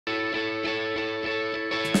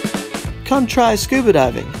Come try scuba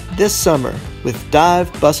diving this summer with Dive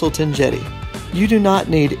Busselton Jetty. You do not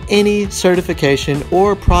need any certification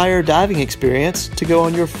or prior diving experience to go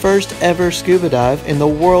on your first ever scuba dive in the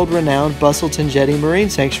world-renowned Busselton Jetty Marine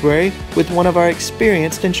Sanctuary with one of our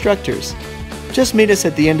experienced instructors. Just meet us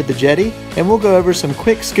at the end of the jetty and we'll go over some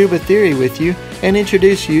quick scuba theory with you and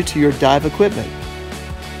introduce you to your dive equipment.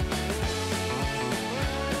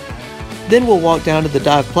 Then we'll walk down to the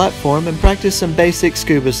dive platform and practice some basic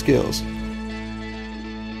scuba skills,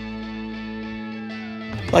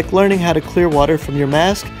 like learning how to clear water from your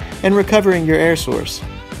mask and recovering your air source.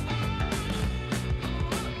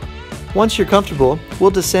 Once you're comfortable,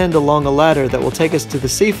 we'll descend along a ladder that will take us to the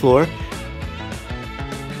seafloor,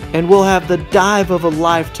 and we'll have the dive of a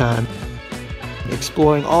lifetime,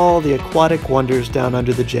 exploring all the aquatic wonders down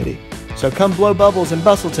under the jetty. So come blow bubbles in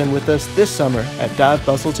Busselton with us this summer at Dive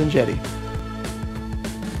Busselton Jetty.